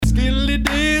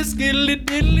skilly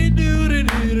diddly doo doo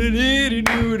doo doo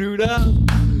doo doo da.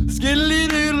 Skilly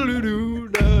diddly doo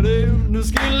da doo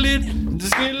skilly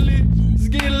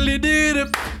skilly doo doo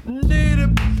doo doo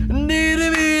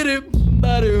doo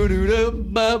ba doo doo doo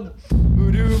ba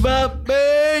doo ba ba.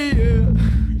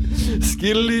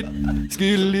 Skilly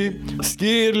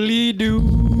doo.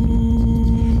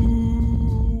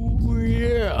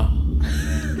 Yeah.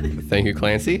 Thank you,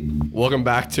 Clancy. Welcome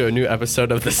back to a new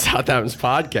episode of the Southamptons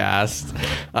podcast.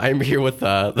 I'm here with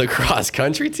the cross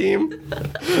country team.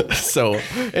 So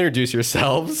introduce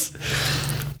yourselves.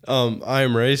 I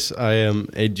am Race. I am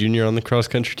a junior on the cross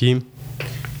country team.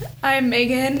 I'm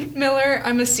Megan Miller.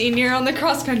 I'm a senior on the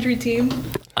cross country team.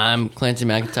 I'm Clancy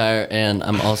McIntire, and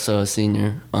I'm also a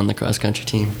senior on the cross country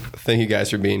team. Thank you guys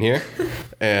for being here.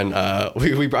 And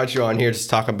we brought you on here to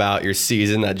talk about your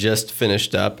season that just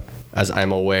finished up, as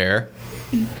I'm aware.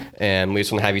 And we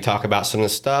just want to have you talk about some of the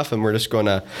stuff, and we're just going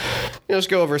to just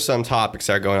go over some topics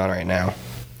that are going on right now.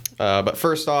 But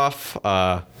first off,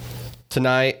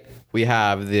 tonight we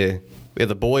have the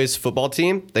boys football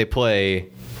team. They play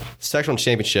sectional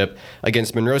championship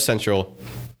against Monroe Central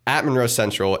at Monroe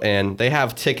Central, and they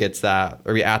have tickets that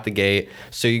are at the gate,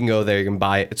 so you can go there, you can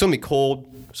buy it. It's going to be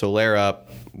cold, so layer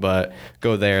up, but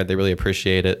go there. They really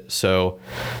appreciate it. So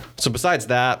besides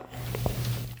that,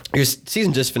 your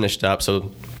season just finished up,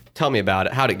 so tell me about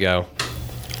it. How'd it go?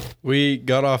 We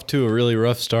got off to a really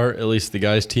rough start, at least the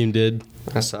guys' team did.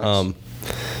 That sucks.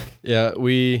 Yeah,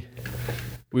 we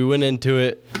went into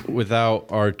it without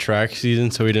our track season,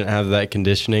 so we didn't have that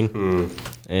conditioning.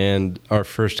 And our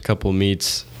first couple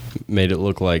meets made it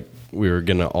look like we were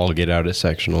going to all get out at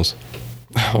sectionals.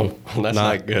 Oh, that's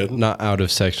not good. Not out of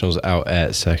sectionals, out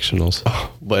at sectionals.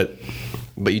 Oh, but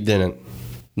you didn't.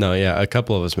 No, yeah, a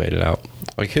couple of us made it out.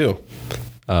 Like who?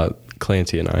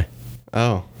 Clancy and I.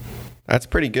 Oh, that's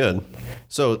pretty good.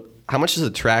 So how much does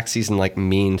the track season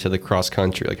mean to the cross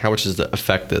country? Like how much does it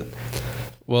affect it?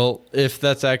 Well, if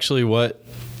that's actually what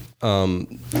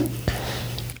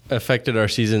affected our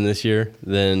season this year,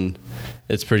 then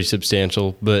it's pretty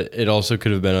substantial. But it also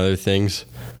could have been other things.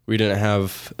 We didn't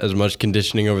have as much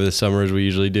conditioning over the summer as we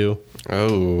usually do.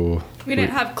 Oh. We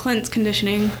didn't have Clint's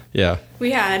conditioning. Yeah.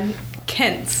 We had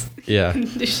Kent's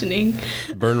conditioning.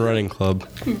 Burn Running Club.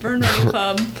 Burn Running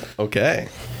Club. Okay.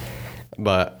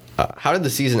 But how did the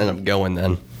season end up going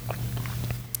then?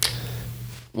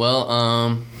 Well,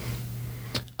 I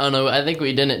don't know. I think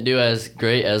we didn't do as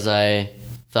great as I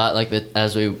thought,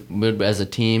 as we would as a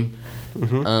team.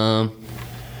 Mm-hmm.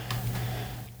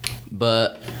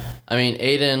 But I mean,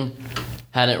 Aiden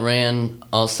hadn't ran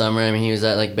all summer. I mean, he was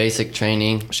at basic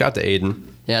training. Shout out to Aiden.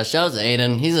 Yeah, shout out to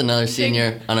Aiden. He's another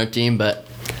senior on our team, but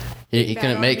he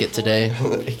couldn't make it today.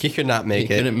 He could not make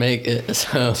it. He couldn't make it.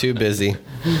 So too busy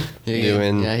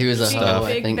doing. Yeah, he was a hoe,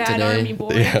 I think, bad today. Army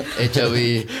boy. Yeah.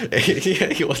 HOE.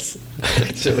 Yeah, he was.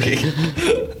 HOE.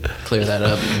 Clear that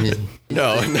up.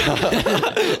 No.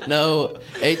 No,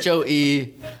 HOE.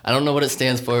 I don't know what it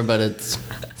stands for, but it's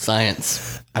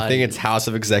science. I think it's House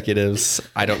of Executives.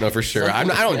 I don't know for sure. I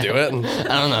don't do it.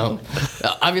 I don't know.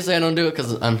 Obviously, I don't do it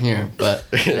because I'm here. But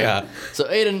Yeah. So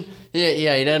Aiden, he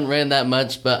didn't ran that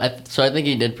much, but I think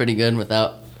he did pretty good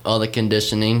without all the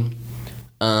conditioning.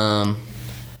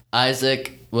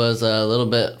 Isaac was a little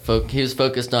bit he was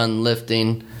focused on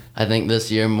lifting. I think this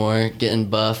year more, getting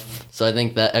buff. So I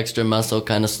think that extra muscle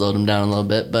kind of slowed him down a little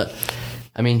bit. But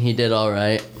I mean, he did all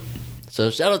right. So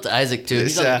shout out to Isaac too.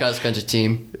 He's on the cross country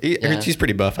team. He's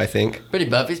pretty buff, I think. Pretty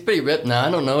buff. He's pretty ripped now.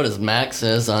 I don't know what his max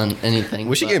is on anything.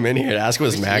 We should get him in here to ask what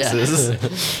his max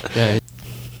is. Yeah.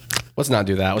 Let's not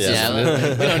do that. We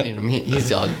don't need him.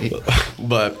 He's all.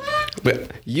 But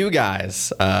you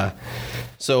guys,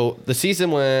 so the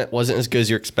season wasn't as good as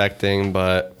you're expecting,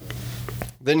 but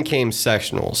then came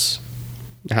sectionals.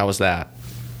 How was that?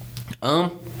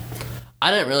 I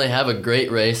didn't really have a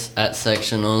great race at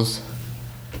sectionals,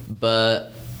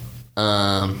 but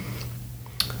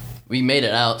we made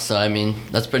it out. So I mean,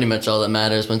 that's pretty much all that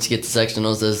matters once you get to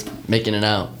sectionals is making it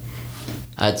out,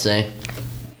 I'd say.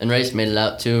 And Race made it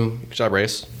out too. Good job,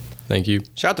 Race. Thank you.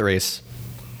 Shout out to Race.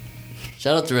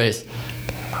 Shout out to Race.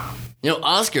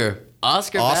 Oscar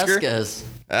Vasquez.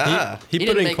 He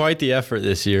put in quite the effort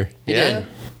this year. He did.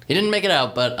 He didn't make it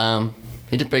out, but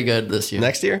he did pretty good this year.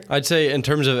 Next year? I'd say in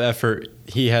terms of effort,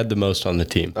 he had the most on the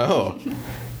team. Oh.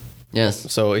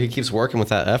 Yes. So he keeps working with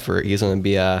that effort. He's going to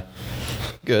be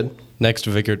good. Next,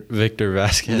 Victor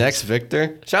Vasquez. Next,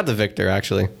 Victor. Shout out to Victor,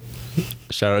 actually.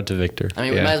 Shout out to Victor. I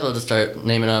mean, we might as well just start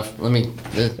naming off. I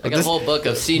got a whole book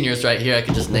of seniors right here. I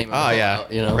could just name them all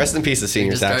out, Rest in peace to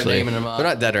seniors, just start actually. naming them off. They're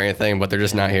not dead or anything, but they're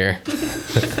just not here.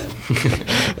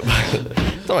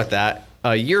 Something like that.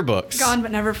 Yearbooks. Gone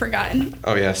but never forgotten.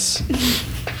 Oh, yes.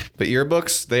 But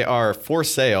yearbooks, they are for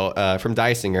sale from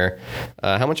Dysinger.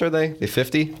 How much are they? They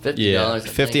 $50? $50. Yeah, I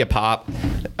 50 think. a pop.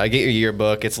 Get your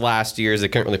yearbook. It's last year's. They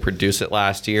couldn't really produce it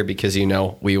last year because,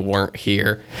 we weren't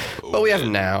here. But we have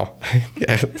them now.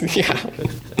 yeah.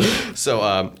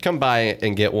 So come by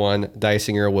and get one.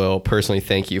 Dysinger will personally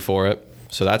thank you for it.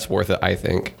 So that's worth it, I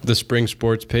think. The spring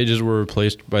sports pages were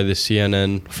replaced by the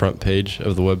CNN front page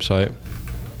of the website.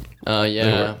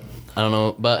 Yeah. I don't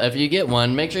know. But if you get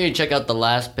one, make sure you check out the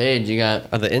last page. You got,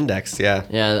 The index, yeah.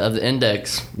 of the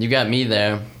index. You got me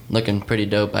there. Looking pretty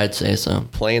dope, I'd say so.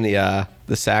 Playing the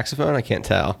saxophone, I can't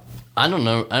tell. I don't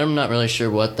know. I'm not really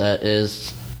sure what that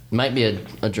is. It might be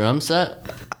a drum set.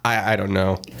 I don't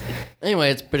know. Anyway,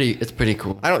 it's pretty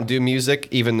cool. I don't do music,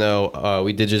 even though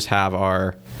we did just have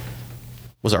our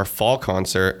fall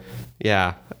concert.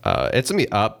 Yeah, it's gonna be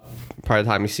up. By the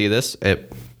time you see this,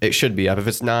 it should be up. If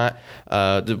it's not,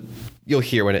 you'll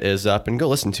hear when it is up and go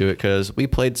listen to it because we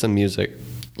played some music.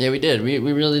 Yeah, we did. We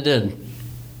really did.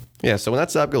 Yeah, so when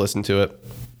that's up, go listen to it.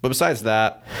 But besides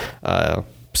that,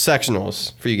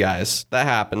 sectionals for you guys. That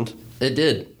happened. It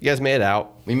did. You guys made it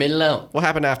out. We made it out. What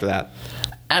happened after that?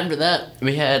 After that,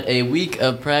 we had a week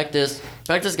of practice.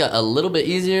 Practice got a little bit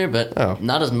easier, but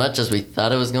not as much as we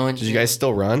thought it was going to. Did you guys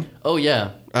still run? Oh,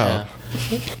 yeah. Oh.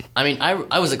 Yeah. I mean,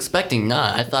 I was expecting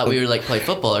not. I thought we would, play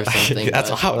football or something.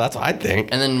 that's what I think.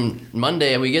 And then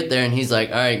Monday, we get there, and he's like,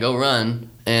 all right, go run.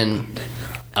 And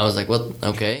I was like, what?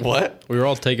 Okay. What? We were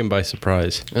all taken by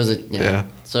surprise. It was Yeah.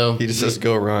 So He just says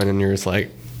go run, and you're just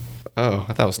like, oh,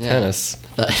 I thought it was tennis.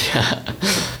 Yeah.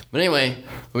 But anyway,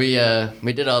 we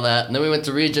did all that, and then we went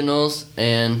to regionals,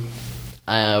 and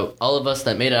all of us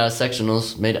that made it out of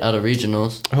sectionals made it out of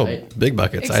regionals. Oh, right? big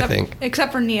buckets, I think.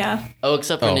 Except for Nia. Oh,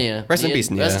 except for Oh, Nia. rest in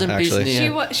peace, Nia, Rest in actually. peace,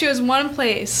 Nia. She was one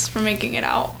place from making it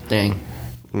out. Dang.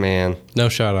 Man, No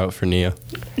shout out for Nia.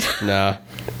 nah.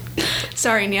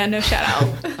 Sorry, Nia, no shout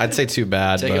out. I'd say too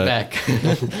bad, Take but it back.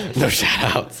 no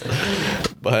shout outs.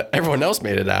 But everyone else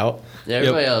made it out. Yeah,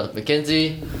 everybody else.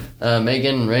 Mackenzie,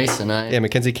 Megan, Race, and I. Yeah,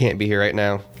 Mackenzie can't be here right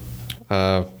now.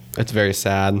 It's very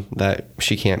sad that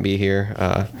she can't be here.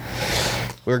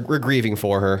 We're grieving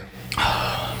for her.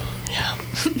 Yeah.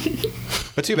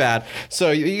 But too bad.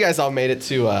 So you guys all made it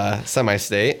to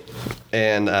semi-state.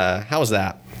 And how was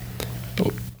that?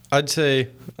 I'd say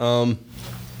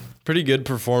pretty good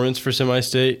performance for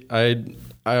semi-state. I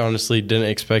honestly didn't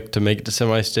expect to make it to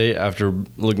semi-state after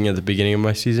looking at the beginning of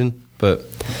my season, but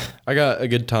I got a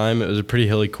good time. It was a pretty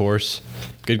hilly course,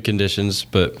 good conditions,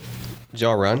 but Did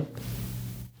y'all run?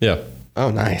 yeah. Oh,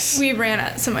 nice. We ran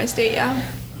at semi-state, yeah.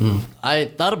 I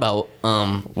thought about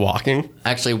Walking?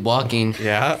 actually walking,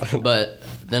 Yeah. but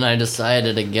then I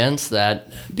decided against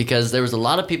that because there was a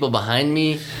lot of people behind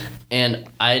me, and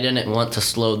I didn't want to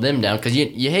slow them down because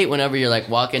you hate whenever you're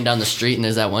walking down the street and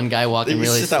there's that one guy walking It's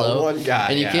really just that slow, one guy,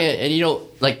 and you yeah. can't, and you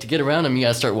don't to get around him. You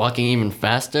gotta start walking even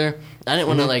faster. I didn't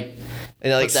want to And it put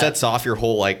that- sets off your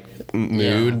whole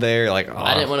mood Yeah. there. Oh.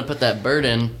 I didn't want to put that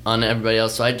burden on everybody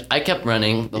else, so I kept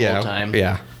running the whole time.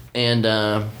 Yeah. And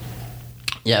I've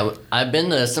been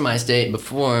to semi-state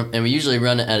before, and we usually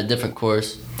run it at a different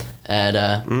course at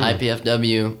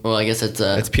IPFW. Well, I guess it's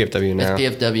PFW now.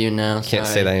 It's PFW now. Can't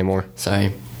say sorry. that anymore.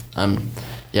 Sorry.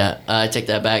 I take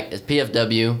that back. It's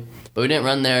PFW, but we didn't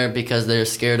run there because they're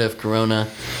scared of Corona.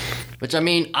 Which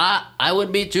I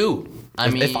would be too.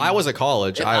 If I was a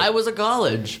college, I was a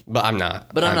college, but I'm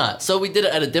not. but I'm not. So we did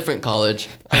it at a different college.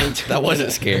 That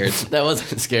wasn't scared. That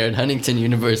wasn't scared. Huntington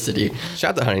University.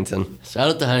 Shout out to Huntington. Shout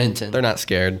out to Huntington. They're not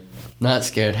scared. Not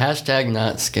scared. Hashtag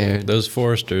not scared. Those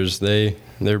Foresters, they're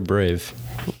brave.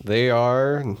 They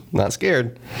are not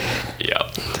scared.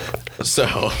 Yep.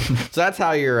 So that's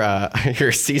how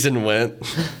your season went. Do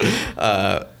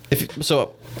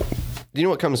you know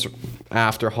what comes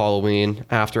after Halloween?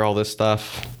 After all this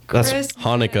stuff? That's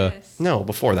Hanukkah. no,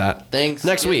 before that. Thanks.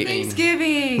 Next week.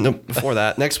 Thanksgiving. No, before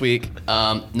that. Next week.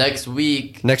 Next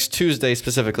week. Next Tuesday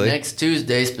specifically. Next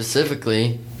Tuesday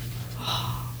specifically.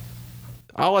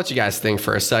 I'll let you guys think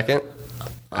for a second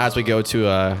as we go to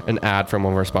an ad from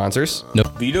one of our sponsors.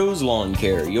 Vito's Lawn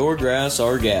Care, your grass,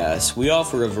 our gas. We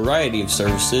offer a variety of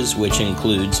services which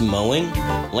includes mowing,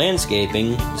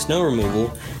 landscaping, snow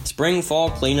removal, spring fall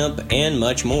cleanup, and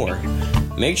much more.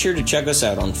 Make sure to check us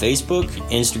out on Facebook,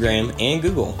 Instagram, and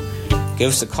Google. Give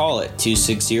us a call at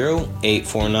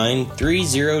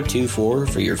 260-849-3024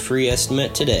 for your free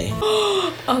estimate today.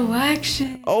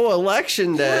 Election. Oh,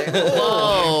 election day.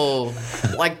 Whoa.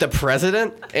 Like the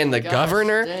president and the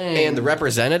governor dang. and the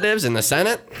representatives and the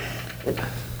Senate.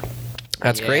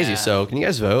 That's crazy. Yeah. So, can you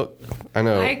guys vote? I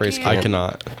know I Race can't. I can't.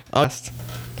 cannot. Us.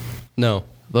 No.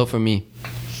 Vote for me.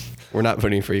 We're not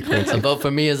voting for you, A Clancy. vote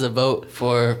for me is a vote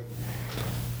for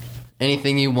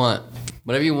anything you want.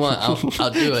 Whatever you want,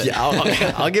 I'll do it.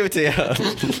 Yeah, I'll give it to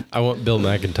you. I want Bill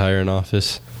McIntyre in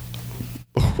office.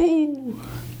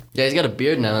 Yeah, he's got a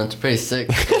beard now. It's pretty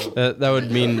sick. So. That would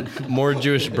mean more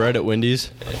Jewish bread at Wendy's.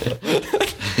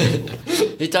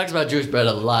 He talks about Jewish bread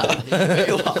a lot.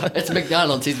 It's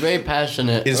McDonald's. He's very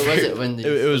passionate. He's or was very- it Wendy's?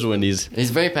 It was Wendy's.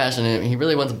 He's very passionate. He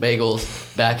really wants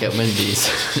bagels back at Wendy's.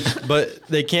 But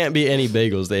they can't be any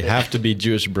bagels. They have to be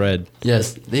Jewish bread.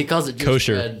 Yes, he calls it Jewish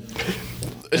Kosher. bread.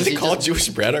 Is He it called just- Jewish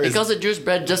bread or He is calls it Jewish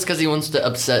bread just because he wants to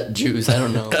upset Jews. I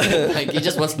don't know. Like he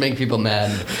just wants to make people mad.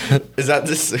 that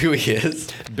just who he is?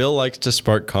 Bill likes to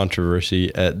spark controversy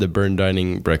at the Burn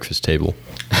Dining breakfast table.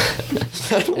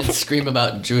 And scream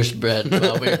about Jewish bread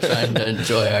while we're trying to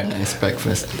enjoy our nice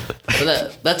breakfast.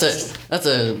 But that's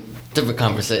a different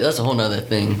conversation. That's a whole nother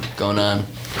thing going on.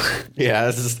 Yeah,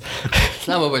 this is. It's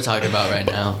not what we're talking about right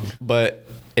now. But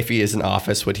if he is in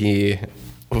office, would he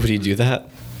do that?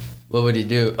 What would he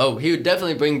do? Oh, he would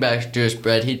definitely bring back Jewish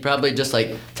bread. He'd probably just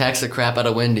like tax the crap out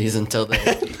of Wendy's until they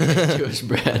get Jewish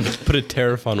bread. Put a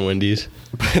tariff on Wendy's.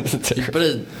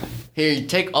 He'd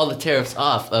take all the tariffs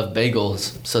off of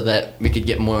bagels so that we could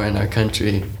get more in our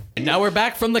country. And now we're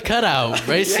back from the cutout.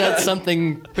 Ray said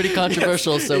something pretty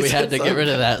controversial, so he we had said to get rid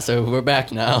of that. So we're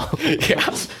back now. Yeah,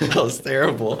 that was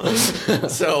terrible.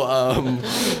 So,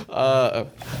 I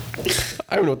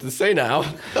don't know what to say now.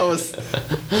 That was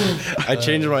I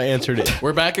changed my answer to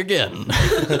We're back again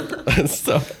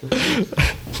so.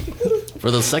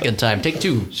 for the second time. Take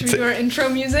two. Should we do our intro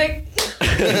music?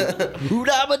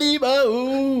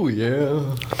 Ooh,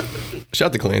 yeah. Shout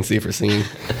out to Clancy for singing.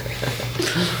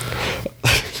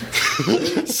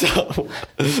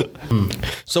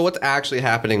 So what's actually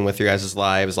happening with your guys'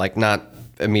 lives? Like not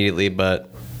immediately, but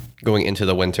going into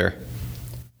the winter.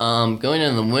 Going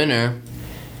in the winter.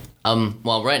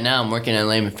 Well, right now I'm working at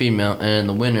Lehman Female, and in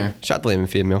the winter. Shout out to Lehman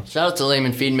Female. Shout out to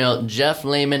Lehman Female, Jeff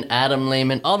Lehman, Adam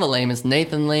Lehman, all the Lehmans,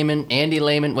 Nathan Lehman, Andy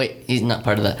Lehman. Wait, he's not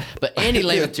part of that, but Andy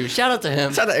Lehman too. Shout out to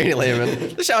him. Shout out to Andy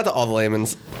Lehman. Shout out to all the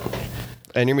Lehmans.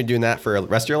 And you're gonna be doing that for the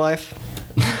rest of your life?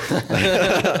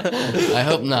 I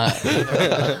hope not.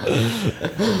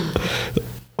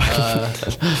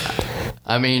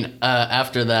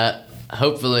 After that,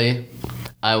 hopefully,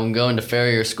 I'm going to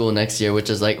farrier school next year, which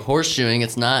is like horseshoeing.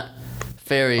 It's not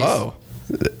ferries. Oh.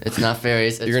 It's not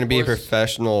ferries. It's You're gonna be a horse-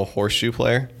 professional horseshoe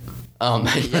player?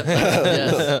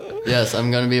 Yes,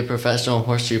 I'm going to be a professional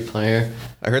horseshoe player.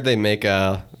 I heard they make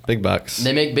big bucks.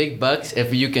 They make big bucks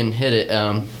if you can hit it.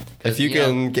 If you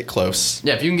can get close.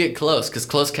 Yeah, if you can get close, because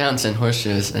close counts in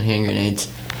horseshoes and hand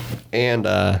grenades. And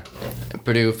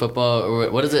Purdue football,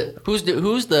 or what is it? Who's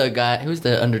the guy? Who's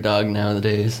the underdog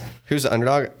nowadays? who's the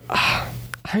underdog? I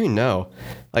don't even know.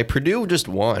 Like Purdue just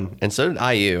won, and so did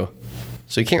IU.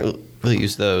 So you can't really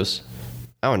use those.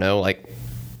 I don't know, like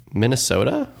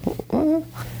Minnesota?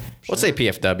 Let's say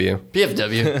PFW.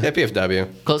 PFW. Yeah, PFW.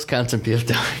 Close counts in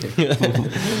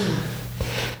PFW.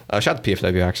 Shout out to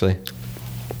PFW, actually.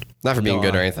 Not for being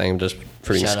good or anything, just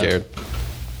for being Shout out. scared.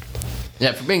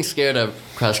 Yeah, for being scared of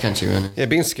cross country running. Yeah,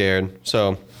 being scared.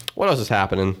 So, what else is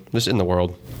happening just in the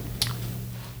world?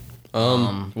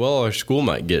 Well, our school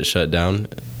might get shut down.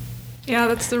 Yeah,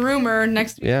 that's the rumor.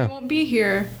 Next week Yeah. I won't be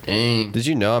here. Dang, Did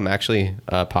you know I'm actually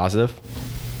positive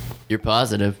you're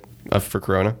positive. for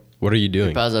Corona? What are you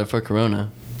doing? Positive for Corona,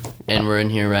 and we're in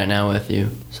here right now with you.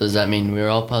 So does that mean we're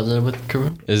all positive with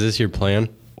Corona? Is this your plan?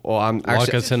 Well, I'm Lock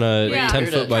actually. us in a Yeah. 10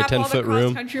 foot by Trap 10 all foot the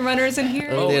room. cross-country runners in here.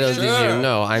 Oh, Little sure. did you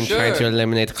know, I'm trying to Sure.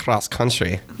 eliminate cross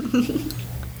country.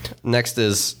 Next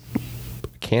is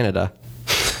Canada.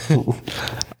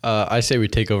 I say we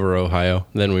take over Ohio.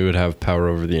 Then we would have power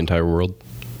over the entire world.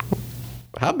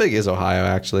 How big is Ohio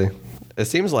actually? It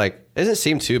seems like it doesn't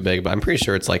seem too big, but I'm pretty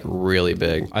sure it's like really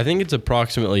big. I think it's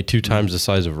approximately 2 times the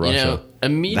size of Russia. You know,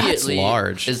 immediately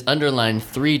large. is underlined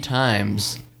 3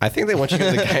 times. I think they want you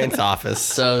in the guidance office.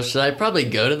 So should I probably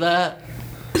go to that?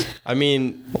 I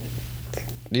mean,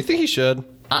 Do you think he should?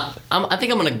 I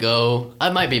think I'm gonna go. I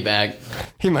might be back.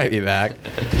 He might be back.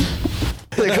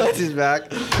 He's back.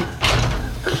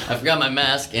 I forgot my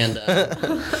mask, and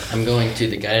I'm going to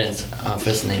the guidance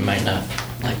office, and they might not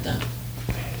like that.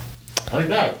 I'll be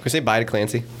back. Can we say bye to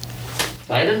Clancy?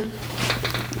 Biden?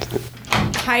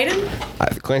 Hayden?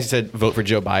 Clancy said vote for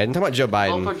Joe Biden. Talk about Joe Vote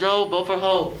Biden. for Joe, vote for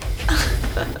Hope.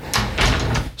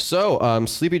 So,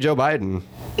 Sleepy Joe Biden.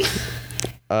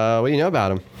 What do you know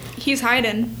about him? He's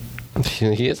hiding.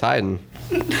 He is hiding.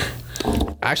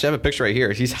 Actually, I have a picture right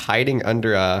here. He's hiding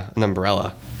under an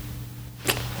umbrella.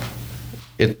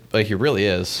 Like he really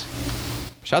is.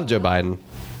 Shout out to Joe Biden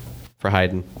for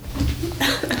hiding.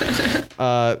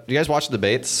 Do you guys watch the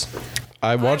debates?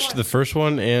 I watched the first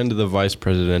one and the vice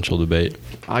presidential debate.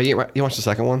 You watched the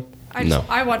second one? No.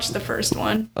 I watched the first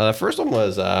one. The first one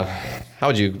was, how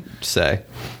would you say?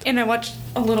 And I watched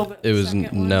a little bit. It was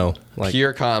like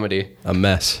Pure comedy. a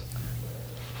mess.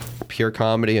 Pure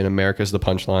comedy, and America's the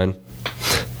punchline.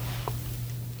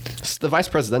 The vice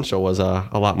presidential was a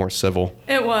lot more civil.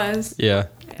 It was. Yeah.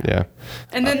 Yeah.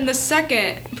 And then the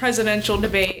second presidential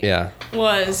debate Yeah.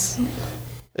 was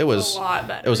It was a lot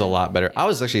better. It was a lot better. I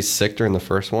was actually sick during the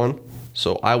first one,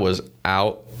 so I was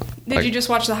out. Did you just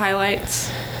watch the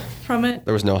highlights from it?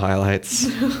 There was no highlights.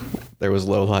 There was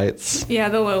lowlights. Yeah,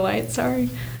 the lowlights, sorry.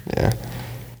 Yeah.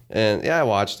 And I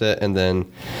watched it, and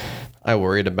then I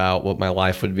worried about what my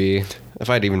life would be if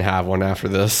I'd even have one after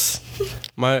this.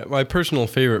 My personal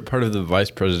favorite part of the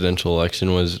vice presidential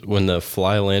election was when the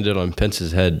fly landed on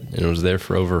Pence's head and was there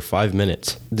for over 5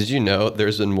 minutes. Did you know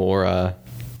there's been more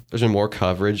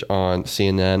coverage on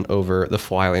CNN over the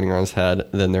fly landing on his head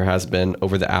than there has been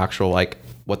over the actual, like,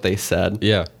 what they said?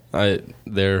 Yeah,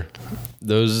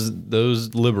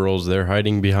 those liberals, they're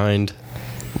hiding behind.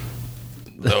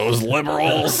 Those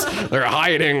liberals, they're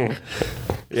hiding.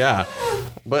 Yeah,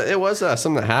 but it was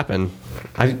something that happened.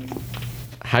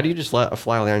 How do you just let a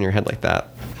fly land on your head like that?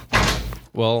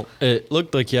 Well, it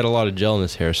looked like he had a lot of gel in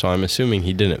his hair, so I'm assuming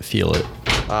he didn't feel it.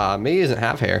 Maybe he doesn't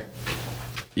have hair.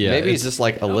 Yeah, Maybe he's just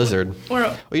like a lizard.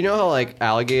 Well, you know how like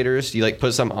alligators, you like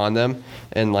put something on them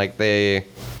and like they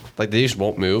just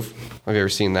won't move. Have you ever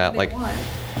seen that? Like,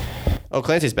 oh,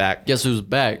 Clancy's back. Guess who's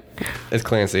back? It's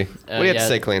Clancy. What do you have to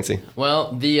say, Clancy?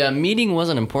 Well, the meeting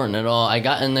wasn't important at all. I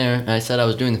got in there and I said I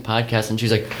was doing the podcast, and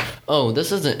she's like, "Oh,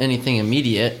 this isn't anything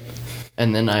immediate,"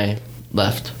 and then I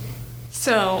left.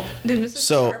 So, did Mrs.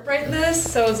 Sharp write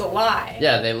this? So it was a lie.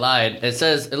 Yeah, they lied. It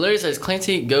literally says,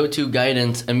 Clancy, go to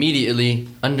guidance immediately,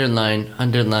 underline,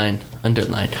 underline,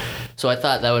 underline. So I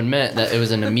thought that would mean that it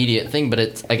was an immediate thing, but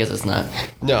I guess it's not.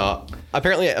 No.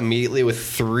 Apparently, immediately with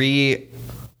 3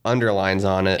 underlines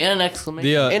on it. And an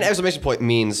exclamation. And exclamation point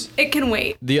means It can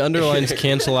wait. The underlines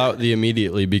cancel out the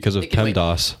immediately because of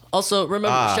PEMDAS. Also, remember,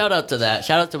 shout out to that.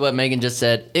 Shout out to what Megan just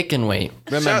said. It can wait.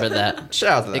 Remember that. Shout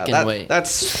out to that. It can wait.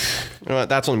 That's going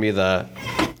to be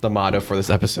the motto for this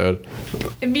episode.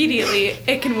 Immediately,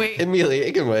 it can wait. Immediately,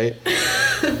 it can wait.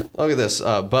 Look at this.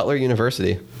 Butler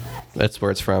University. That's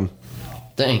where it's from.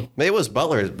 Dang. Maybe it was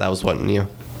Butler that was wanting you.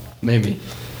 Maybe.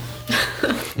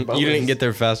 You didn't get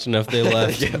there fast enough. They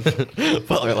left.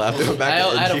 Butler left. They went back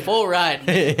I had a full ride.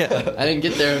 I didn't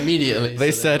get there immediately.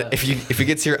 They said if he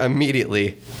gets here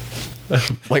immediately,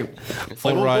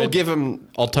 Full ride. We'll give him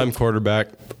All-time quarterback.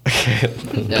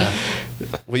 Yeah.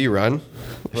 Will you run?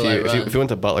 If you went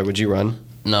to Butler, would you run?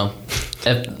 No.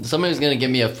 If somebody was going to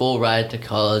give me a full ride to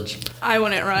college, I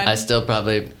wouldn't run. I still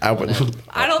probably I wouldn't.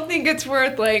 I don't think it's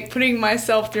worth putting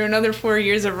myself through another 4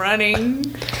 years of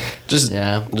running. Just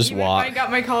Even walk. if I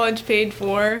got my college paid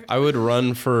for. I would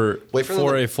run for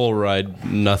a full ride,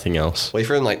 nothing else. Wait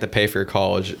for them to pay for your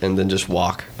college and then just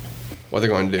walk. What they're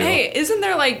going to do? Hey, isn't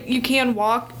there you can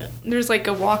walk? There's a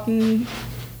walking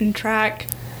track.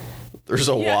 There's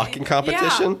a walking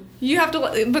competition? Yeah. You have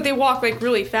to, but they walk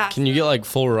really fast. Can you get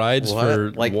full rides What?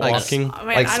 for Like- walking?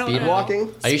 I don't speed know.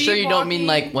 walking? Are you sure you don't mean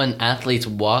walking. when athletes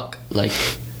walk,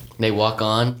 they walk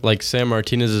on? Like Sam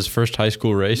Martinez's first high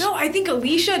school race? No, I think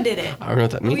Alicia did it. I don't know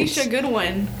what that means. Alicia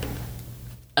Goodwin.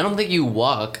 I don't think you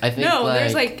walk. I think No,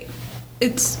 there's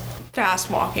it's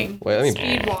fast walking. Wait, let me-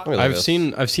 speed walking. let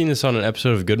me- I've seen this on an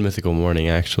episode of Good Mythical Morning,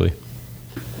 actually.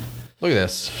 Look at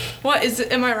this. What is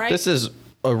it? Am I right? This is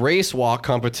a race walk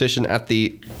competition at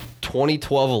the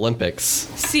 2012 Olympics.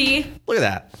 See, Look at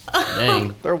that.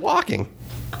 Dang. They're walking.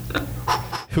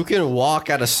 Who can walk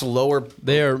at a slower...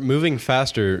 They are moving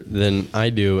faster than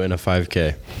I do in a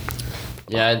 5K.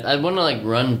 Yeah, I'd want to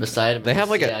run beside it. They have,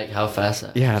 how fast.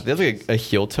 Yeah, they have a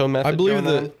heel toe method. I believe going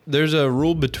that on. there's a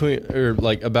rule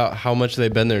about how much they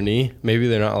bend their knee. Maybe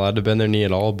they're not allowed to bend their knee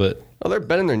at all, but Oh, they're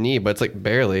bending their knee, but it's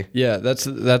barely. yeah, that's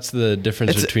the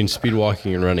difference between speed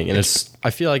walking and running. And I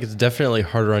feel like it's definitely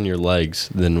harder on your legs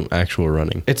than actual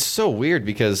running. It's so weird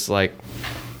because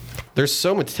they're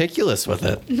so meticulous with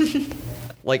it.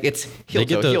 It's heel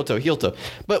toe, heel toe, heel toe.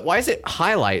 But why is it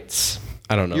highlights?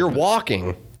 I don't know. You're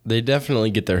walking. They definitely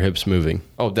get their hips moving.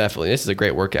 Oh, definitely. This is a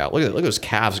great workout. Look at those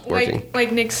calves working.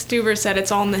 like Nick Stuber said,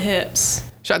 it's all in the hips.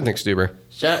 Shout out to Nick Stuber.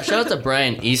 Shout out to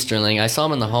Brian Easterling. I saw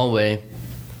him in the hallway,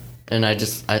 and I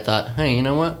thought, hey, you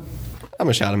know what? I'm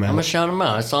gonna shout him out. I'm gonna shout him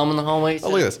out. I saw him in the hallway. Oh,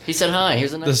 look at this. He said hi. He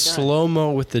was a The nice guy.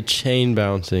 slow-mo with the chain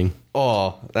bouncing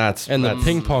Oh, and the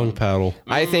ping pong paddle.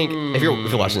 I think if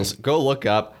you're watching this, go look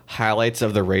up highlights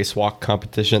of the race walk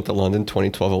competition at the London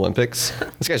 2012 Olympics.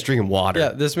 This guy's drinking water. Yeah,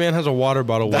 this man has a water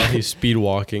bottle while he's speed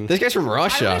walking. This guy's from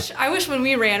Russia. I wish when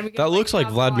we ran, we could, That looks like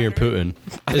have Vladimir water. Putin.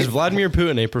 Is Vladimir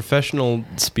Putin a professional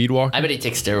speed walker? I bet he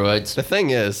takes steroids. The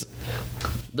thing is,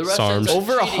 The SARMs. are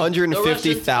over cheating. The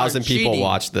 150,000 Russians are people cheating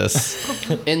watched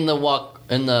this. in the walk.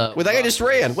 In the Wait, that guy just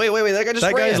ran. Wait, that guy just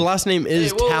That ran. guy's last name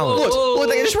is Hey, whoa, Talent. whoa, Look,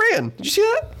 that guy just ran. Did you see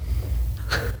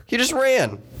that? He just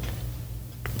ran.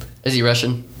 Is he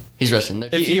Russian? He's Russian.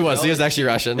 He was actually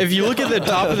Russian. If you look at the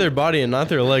top of their body and not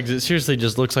their legs, it seriously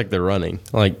just looks like they're running.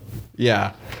 Like,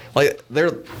 Yeah, like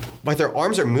their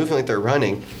arms are moving like they're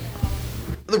running.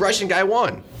 The Russian guy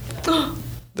won.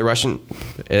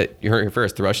 You heard it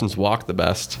first. The Russians walk the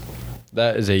best.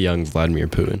 that is a young Vladimir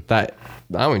Putin. That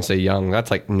I wouldn't say young.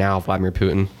 That's like now Vladimir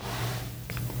Putin.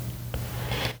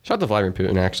 Shout out to Vladimir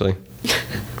Putin, actually.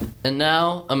 And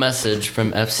now a message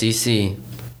from FCC.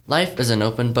 Life is an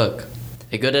open book.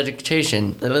 A good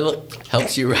education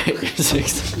helps you write your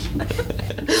success.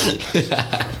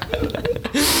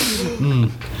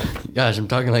 Gosh, I'm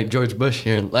talking like George Bush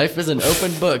here. Life is an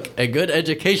open book. A good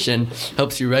education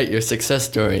helps you write your success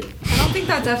story. I don't think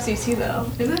that's FCC though,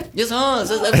 is it? Yes, it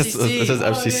says FCC. It says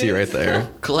FCC right there.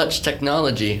 Clutch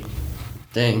technology.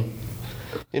 Dang.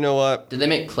 You know what? Did they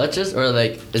make clutches or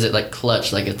like is it like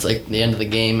clutch? Like it's like the end of the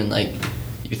game and like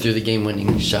you threw the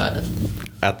game-winning shot.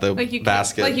 At the Like you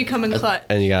basket. like you come in clutch.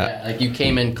 and you got Yeah, like you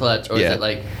came in clutch or is Yeah. it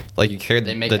like like you carried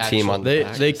They make the team actual- on the They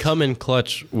back. they come in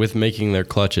clutch with making their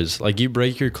clutches. Like you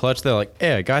break your clutch, they're like,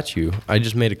 "Hey, I got you. I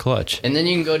just made a clutch." and then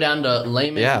you can go down to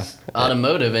Layman's Yeah.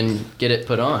 Automotive and get it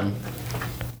put on.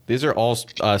 These are all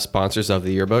sponsors of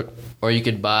the yearbook, Or you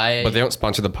could buy but they don't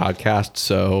sponsor the podcast,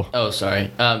 so. Oh,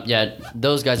 sorry. Yeah,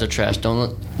 those guys are trash.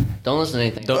 Don't listen to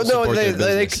anything. Don't- No, support they, their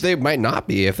they, business. they might not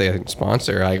be if they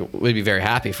sponsor. I would be very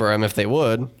happy for them if they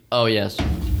would. Oh, yes.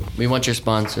 We want your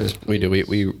sponsors. We do.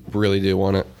 We really do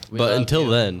want it. We But love until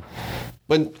you. then,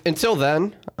 But until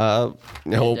then, You're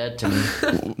no, dead to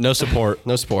me. no support.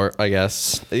 no support. I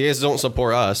guess you guys don't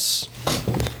support us.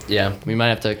 Yeah, we might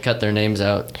have to cut their names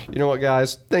out. You know what,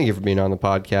 guys? Thank you for being on the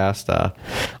podcast.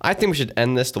 I think we should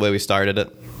end this the way we started it.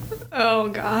 Oh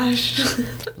gosh.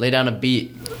 Lay down a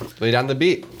beat. Lay down the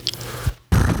beat.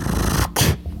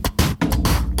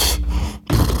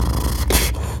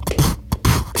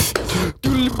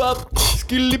 Skilly bop,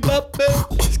 skilly bop,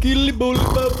 skilly bully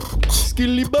bop,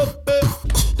 skilly bop,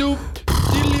 doop,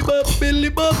 skilly bop, billy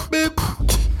bop,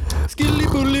 skilly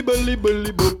bully bully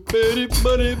bully bop, bitty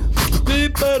buddy,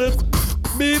 beep bada,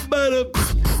 beep bada,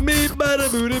 beep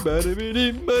bada, booty bada,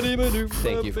 bitty buddy,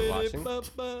 Thank you for watching.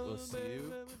 We'll see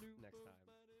you